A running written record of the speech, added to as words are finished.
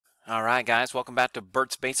All right, guys, welcome back to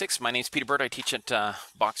Bert's Basics. My name's Peter Burt. I teach at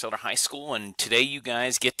Box Elder High School, and today you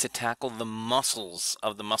guys get to tackle the muscles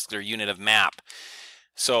of the muscular unit of MAP.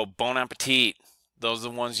 So, bon appetit. Those are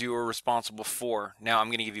the ones you are responsible for. Now, I'm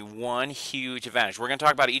going to give you one huge advantage. We're going to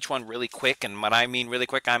talk about each one really quick, and when I mean really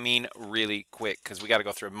quick, I mean really quick, because we got to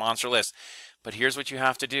go through a monster list. But here's what you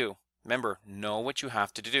have to do. Remember, know what you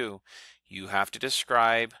have to do. You have to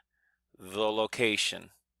describe the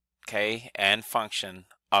location, okay, and function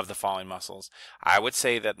of the following muscles. I would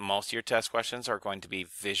say that most of your test questions are going to be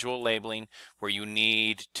visual labeling, where you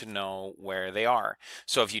need to know where they are.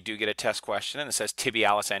 So if you do get a test question and it says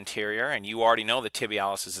tibialis anterior, and you already know the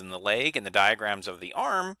tibialis is in the leg and the diagrams of the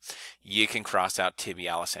arm, you can cross out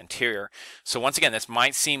tibialis anterior. So once again, this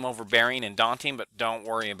might seem overbearing and daunting, but don't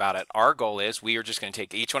worry about it. Our goal is we are just going to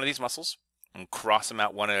take each one of these muscles and cross them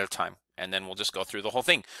out one at a time, and then we'll just go through the whole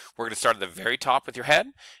thing. We're going to start at the very top with your head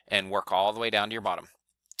and work all the way down to your bottom.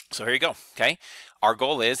 So here you go, okay? Our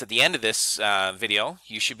goal is, at the end of this video,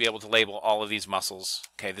 you should be able to label all of these muscles.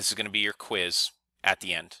 Okay, this is going to be your quiz at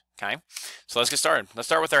the end, okay? So let's get started. Let's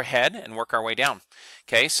start with our head and work our way down.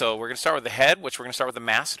 Okay, so we're going to start with the head, which we're going to start with the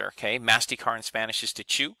masseter, okay? Masticar in Spanish is to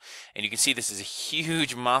chew, and you can see this is a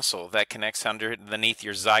huge muscle that connects underneath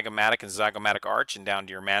your zygomatic and zygomatic arch and down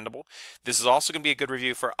to your mandible. This is also going to be a good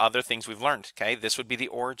review for other things we've learned, okay? This would be the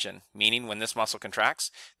origin, meaning when this muscle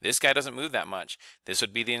contracts, this guy doesn't move that much. This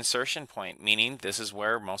would be the insertion point, meaning this is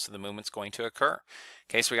where most of the movement's going to occur.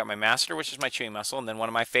 Okay, so we got my masseter, which is my chewing muscle, and then one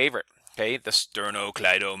of my favorite, okay, the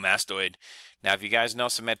sternocleidomastoid. Now, if you guys know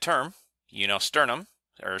some med term, you know sternum,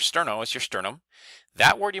 or sterno is your sternum.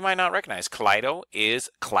 That word you might not recognize. Cleido is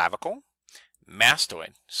clavicle. Mastoid.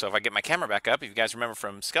 So if I get my camera back up, if you guys remember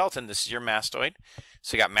from skeleton, this is your mastoid.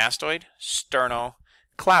 So you got mastoid, sterno,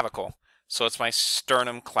 clavicle. So it's my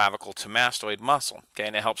sternum, clavicle to mastoid muscle. Okay,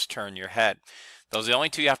 and it helps turn your head. Those are the only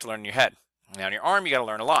two you have to learn in your head. Now in your arm, you got to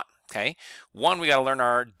learn a lot. Okay, one, we got to learn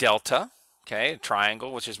our delta. Okay,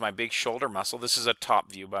 triangle, which is my big shoulder muscle. This is a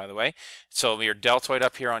top view, by the way. So your deltoid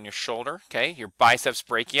up here on your shoulder, okay? Your biceps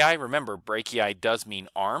brachii. Remember, brachii does mean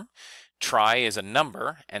arm. Tri is a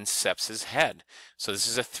number, and ceps is head. So this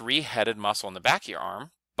is a three-headed muscle in the back of your arm.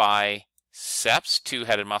 Biceps,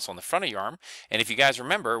 two-headed muscle in the front of your arm. And if you guys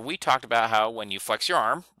remember, we talked about how when you flex your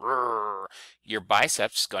arm, your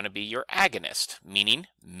biceps is going to be your agonist, meaning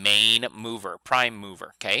main mover, prime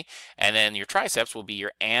mover, okay? And then your triceps will be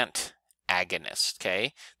your antagonist,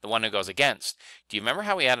 okay? The one who goes against. Do you remember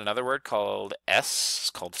how we had another word called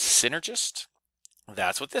called synergist?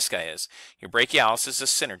 That's what this guy is. Your brachialis is a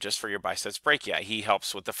synergist for your biceps brachii. He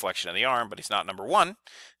helps with the flexion of the arm, but he's not number one,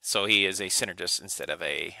 so he is a synergist instead of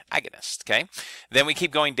a agonist, okay? Then we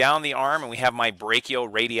keep going down the arm, and we have my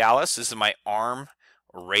brachioradialis. This is my arm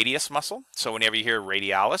radius muscle. So whenever you hear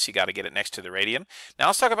radialis, you got to get it next to the radium. Now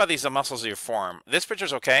let's talk about these muscles of your forearm. This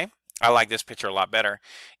picture's okay. I like this picture a lot better.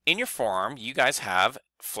 In your forearm, you guys have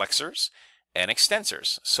flexors and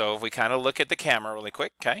extensors. So if we kind of look at the camera really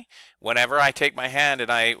quick, okay? Whenever I take my hand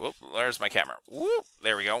and whoop, there's my camera. Whoop,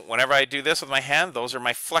 there we go. Whenever I do this with my hand, those are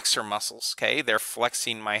my flexor muscles, okay? They're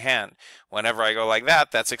flexing my hand. Whenever I go like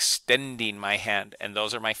that, that's extending my hand, and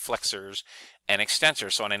those are my flexors and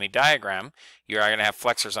extensors. So on any diagram, you're going to have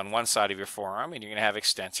flexors on one side of your forearm, and you're going to have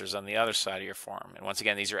extensors on the other side of your forearm. And once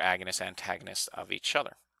again, these are agonists, antagonists of each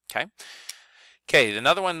other. Okay. Okay,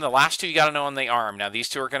 another one, the last two you got to know on the arm. Now, these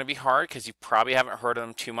two are going to be hard because you probably haven't heard of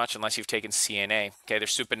them too much unless you've taken CNA. Okay, they're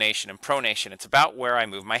supination and pronation. It's about where I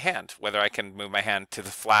move my hand, whether I can move my hand to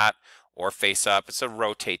the flat or face up. It's to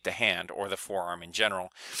rotate the hand or the forearm in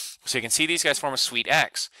general. So you can see these guys form a sweet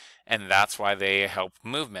X, and that's why they help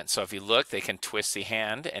movement. So if you look, they can twist the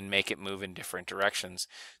hand and make it move in different directions.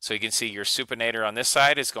 So you can see your supinator on this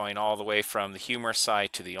side is going all the way from the humerus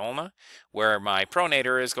side to the ulna, where my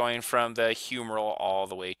pronator is going from the humeral all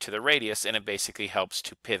the way to the radius, and it basically helps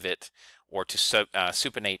to pivot or to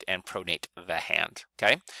supinate and pronate the hand,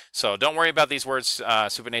 okay? So don't worry about these words,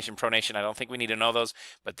 supination, pronation. I don't think we need to know those,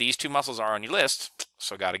 but these two muscles are on your list,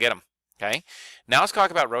 so got to get them, okay? Now let's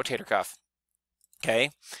talk about rotator cuff,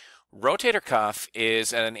 okay? Rotator cuff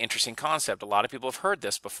is an interesting concept. A lot of people have heard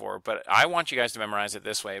this before, but I want you guys to memorize it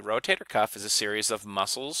this way. Rotator cuff is a series of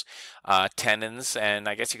muscles, tendons, and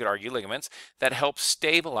I guess you could argue ligaments that help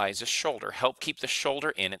stabilize the shoulder, help keep the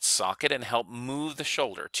shoulder in its socket, and help move the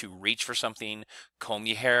shoulder to reach for something, comb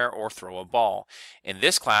your hair, or throw a ball. In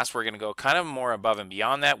this class, we're going to go kind of more above and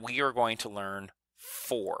beyond that. We are going to learn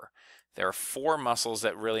four. There are four muscles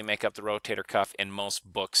that really make up the rotator cuff in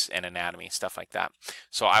most books and anatomy, stuff like that.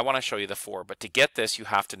 So I want to show you the four, but to get this, you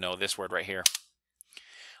have to know this word right here.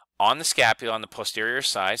 On the scapula, on the posterior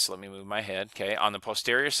side, so let me move my head, okay, on the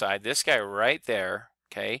posterior side, this guy right there,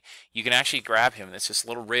 okay, you can actually grab him. It's this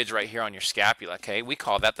little ridge right here on your scapula, okay? We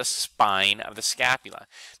call that the spine of the scapula.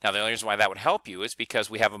 Now, the only reason why that would help you is because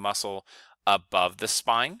we have a muscle above the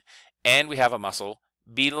spine and we have a muscle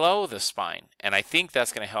below the spine. And I think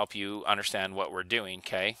that's going to help you understand what we're doing,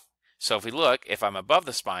 okay? So if we look, if I'm above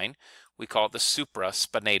the spine, we call it the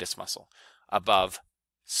supraspinatus muscle. Above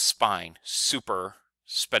spine,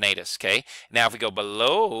 supraspinatus, okay? Now if we go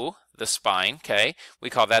below the spine, okay, we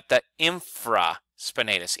call that the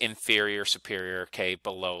infraspinatus, inferior, superior, okay,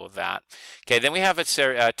 below that. Okay, then we have a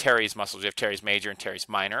teres muscles. We have teres major and teres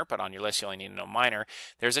minor, but on your list you only need to know minor.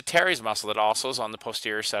 There's a teres muscle that also is on the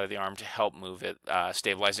posterior side of the arm to help move it,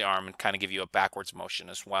 stabilize the arm and kind of give you a backwards motion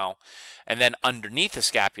as well. And then underneath the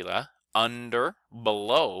scapula,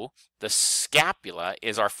 below the scapula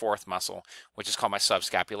is our fourth muscle, which is called my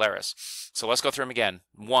subscapularis. So let's go through them again.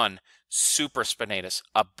 1, supraspinatus,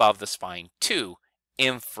 above the spine. 2,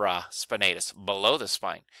 infraspinatus, below the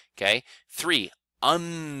spine. Okay. 3,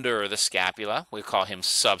 under the scapula. We call him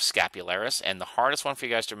subscapularis. And the hardest one for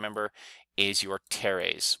you guys to remember is your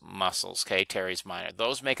teres muscles, okay, teres minor.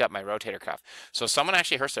 Those make up my rotator cuff. So if someone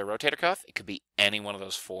actually hurts their rotator cuff, it could be any one of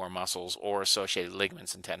those 4 muscles or associated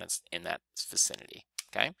ligaments and tendons in that vicinity,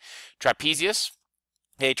 okay. Trapezius,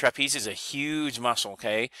 okay, trapeze is a huge muscle,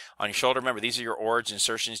 okay, on your shoulder. Remember, these are your origin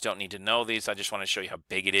insertions. Don't need to know these. I just want to show you how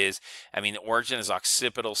big it is. I mean, the origin is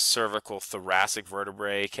occipital, cervical, thoracic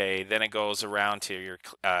vertebrae, okay. Then it goes around to your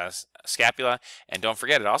scapula, and don't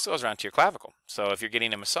forget, it also goes around to your clavicle. So if you're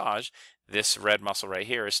getting a massage, this red muscle right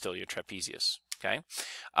here is still your trapezius, okay.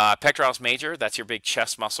 Pectoralis major, that's your big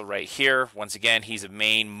chest muscle right here. Once again, he's a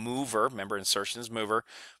main mover. Remember, insertion is mover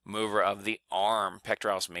of the arm,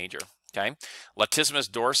 pectoralis major. Okay, latissimus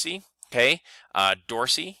dorsi, okay,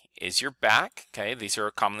 dorsi is your back, okay, these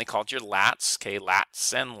are commonly called your lats, okay,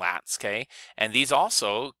 lats and lats, okay, and these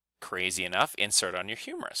also, crazy enough, insert on your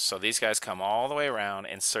humerus. So these guys come all the way around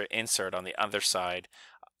and insert on the other side,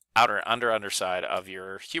 underside of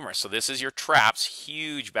your humerus. So this is your traps,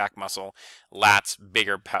 huge back muscle, lats,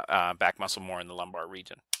 bigger back muscle, more in the lumbar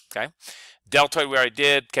region. Okay, deltoid we already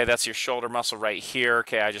did. Okay, that's your shoulder muscle right here.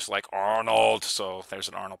 Okay, I just like Arnold, so there's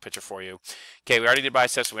an Arnold picture for you. Okay, we already did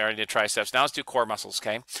biceps, we already did triceps. Now let's do core muscles.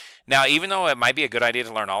 Okay, now even though it might be a good idea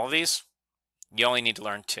to learn all of these, you only need to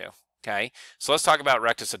learn 2. Okay, so let's talk about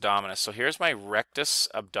rectus abdominis. So here's my rectus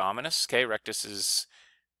abdominis. Okay, rectus is,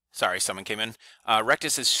 sorry, someone came in.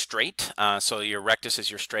 Rectus is straight, so your rectus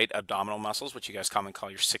is your straight abdominal muscles, which you guys commonly call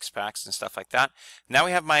your 6-packs and stuff like that. Now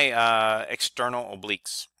we have my external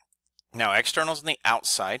obliques. Now, external is on the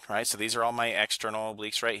outside, right? So these are all my external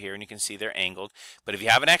obliques right here, and you can see they're angled. But if you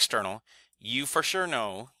have an external, you for sure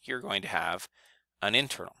know you're going to have an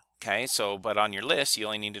internal, okay? So, but on your list, you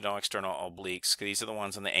only need to know external obliques, because these are the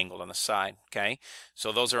ones on the angled on the side, okay?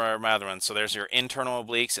 So those are my other ones. So there's your internal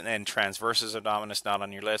obliques, and then transversus abdominis, not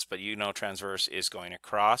on your list, but you know transverse is going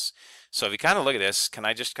across. So if you kind of look at this, can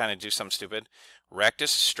I just kind of do something stupid?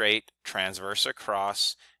 Rectus straight, transverse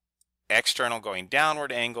across, external going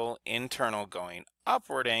downward angle, internal going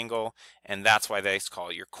upward angle, and that's why they call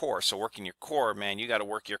it your core. So working your core, man, you got to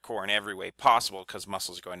work your core in every way possible because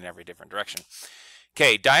muscles are going in every different direction.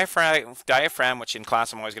 Okay, diaphragm, which in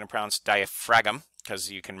class I'm always going to pronounce diaphragm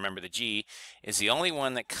because you can remember the G, is the only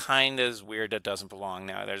one that kind of is weird that doesn't belong.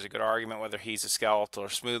 Now, there's a good argument whether he's a skeletal or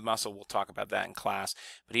smooth muscle. We'll talk about that in class,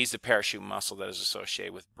 but he's the parachute muscle that is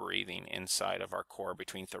associated with breathing inside of our core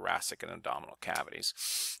between thoracic and abdominal cavities.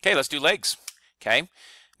 Okay, let's do legs. Okay,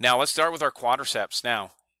 now let's start with our quadriceps.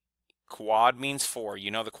 Now, quad means 4.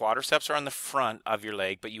 You know the quadriceps are on the front of your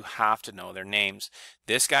leg, but you have to know their names.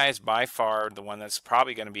 This guy is by far the one that's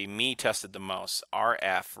probably going to be me tested the most.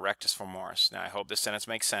 RF, rectus femoris. Now I hope this sentence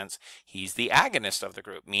makes sense. He's the agonist of the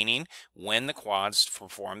group, meaning when the quads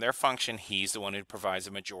perform their function, he's the one who provides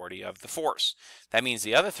the majority of the force. That means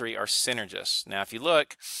the other 3 are synergists. Now if you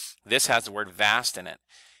look, this has the word vast in it.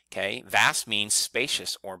 Okay, vast means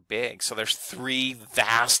spacious or big. So there's 3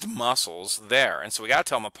 vast muscles there. And so we got to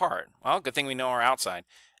tell them apart. Well, good thing we know our outside.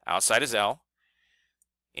 Outside is L.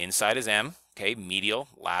 Inside is M. Okay, medial,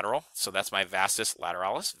 lateral. So that's my vastus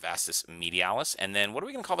lateralis, vastus medialis. And then what are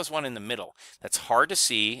we going to call this one in the middle? That's hard to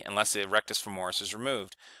see unless the rectus femoris is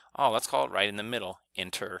removed. Oh, let's call it right in the middle,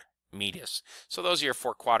 intermedius. So those are your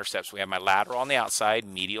 4 quadriceps. We have my lateral on the outside,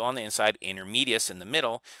 medial on the inside, intermedius in the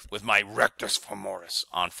middle, with my rectus femoris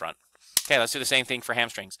on front. Okay, let's do the same thing for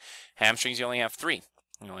hamstrings. Hamstrings, you only have 3.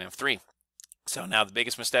 You only have 3. So now the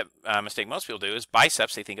biggest mistake most people do is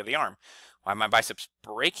biceps. They think of the arm. Why my biceps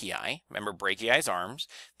brachii? Remember, brachii is arms.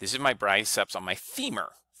 This is my biceps on my femur.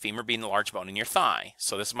 Femur being the large bone in your thigh.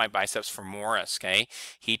 So this is my biceps femoris, okay?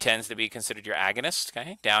 He tends to be considered your agonist,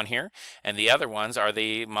 okay, down here. And the other ones are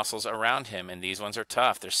the muscles around him, and these ones are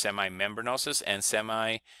tough. They're semimembranosus and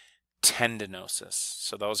semitendinosus.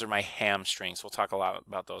 So those are my hamstrings. We'll talk a lot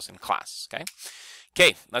about those in class, okay?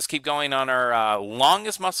 Okay, let's keep going on our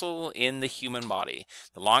longest muscle in the human body.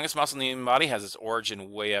 The longest muscle in the human body has its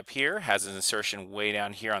origin way up here, has an insertion way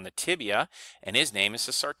down here on the tibia, and his name is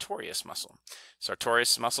the sartorius muscle.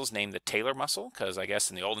 Sartorius muscle is named the talar muscle because I guess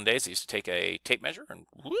in the olden days they used to take a tape measure and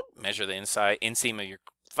whoop, measure the inseam of your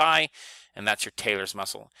thigh, and that's your talar's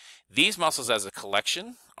muscle. These muscles as a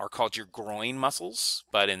collection are called your groin muscles,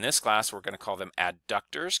 but in this class we're going to call them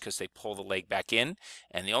adductors because they pull the leg back in,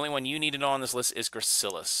 and the only one you need to know on this list is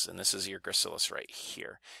gracilis, and this is your gracilis right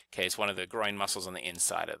here. Okay, it's one of the groin muscles on the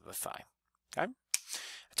inside of the thigh. Okay,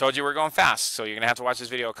 I told you we're going fast, so you're going to have to watch this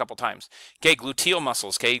video a couple times. Okay, gluteal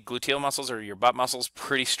muscles. Okay, gluteal muscles are your butt muscles,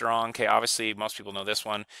 pretty strong. Okay, obviously most people know this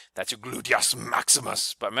one. That's your gluteus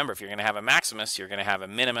maximus. But remember, if you're going to have a maximus, you're going to have a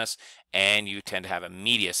minimus, and you tend to have a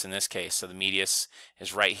medius in this case. So the medius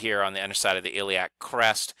is right here on the underside of the iliac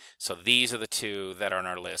crest. So these are the two that are on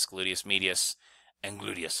our list, gluteus medius and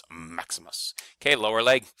gluteus maximus. Okay, lower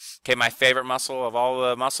leg. Okay, my favorite muscle of all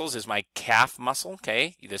the muscles is my calf muscle.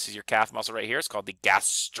 Okay, this is your calf muscle right here. It's called the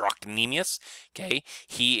gastrocnemius. Okay,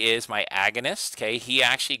 he is my agonist. Okay, he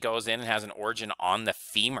actually goes in and has an origin on the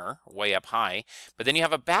femur, way up high. But then you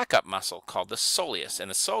have a backup muscle called the soleus,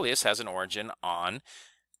 and the soleus has an origin on,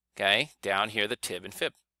 okay, down here, the tib and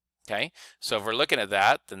fib. Okay, so if we're looking at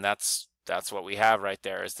that, then that's what we have right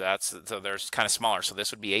there. So they're kind of smaller. So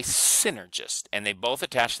this would be a synergist, and they both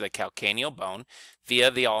attach to the calcaneal bone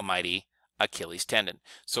via the almighty Achilles tendon.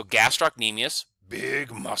 So gastrocnemius,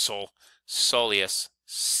 big muscle, soleus,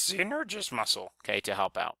 synergist muscle, okay, to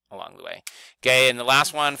help out along the way. Okay, and the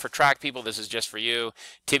last one for track people, this is just for you,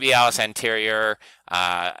 tibialis anterior,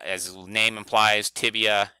 as the name implies,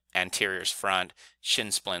 tibia, anterior's front,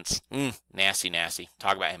 shin splints, nasty, nasty.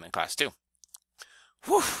 Talk about him in class too.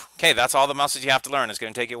 Whew. Okay, that's all the muscles you have to learn. It's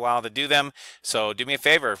going to take you a while to do them. So do me a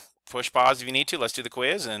favor, push pause if you need to. Let's do the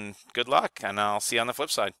quiz, and good luck, and I'll see you on the flip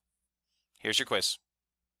side. Here's your quiz.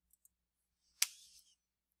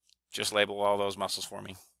 Just label all those muscles for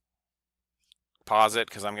me. Pause it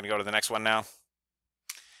because I'm going to go to the next one now.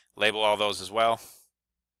 Label all those as well.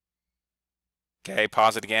 Okay,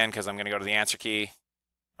 pause it again because I'm going to go to the answer key.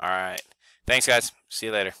 All right. Thanks, guys. See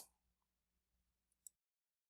you later.